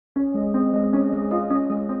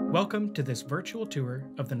Welcome to this virtual tour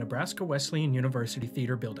of the Nebraska Wesleyan University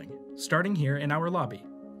Theatre building, starting here in our lobby.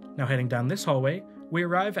 Now heading down this hallway, we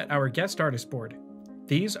arrive at our guest artist board.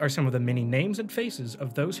 These are some of the many names and faces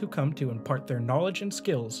of those who come to impart their knowledge and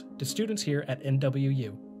skills to students here at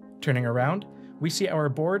NWU. Turning around, we see our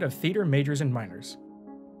board of theater majors and minors.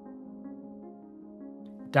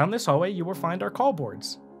 Down this hallway, you will find our call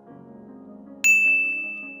boards.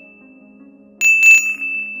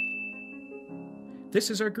 This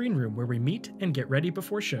is our green room where we meet and get ready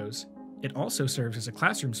before shows. It also serves as a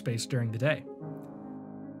classroom space during the day.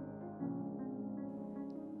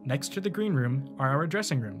 Next to the green room are our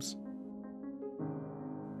dressing rooms.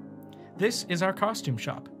 This is our costume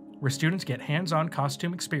shop, where students get hands-on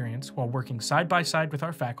costume experience while working side by side with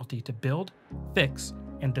our faculty to build, fix,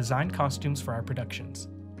 and design costumes for our productions.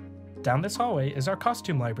 Down this hallway is our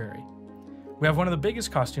costume library. We have one of the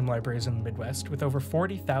biggest costume libraries in the Midwest with over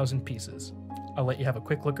 40,000 pieces. I'll let you have a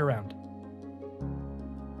quick look around.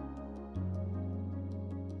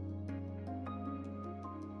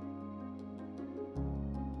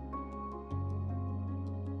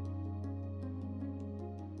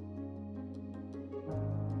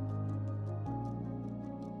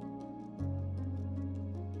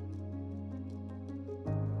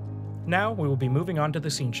 Now we will be moving on to the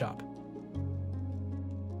scene shop.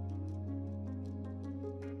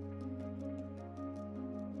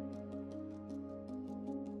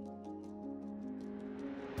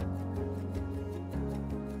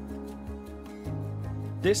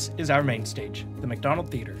 This is our main stage, the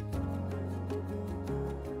McDonald Theater.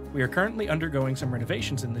 We are currently undergoing some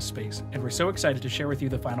renovations in this space, and we're so excited to share with you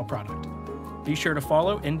the final product. Be sure to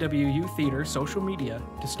follow NWU Theater social media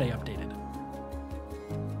to stay updated.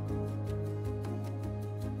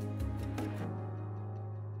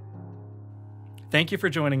 Thank you for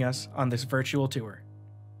joining us on this virtual tour.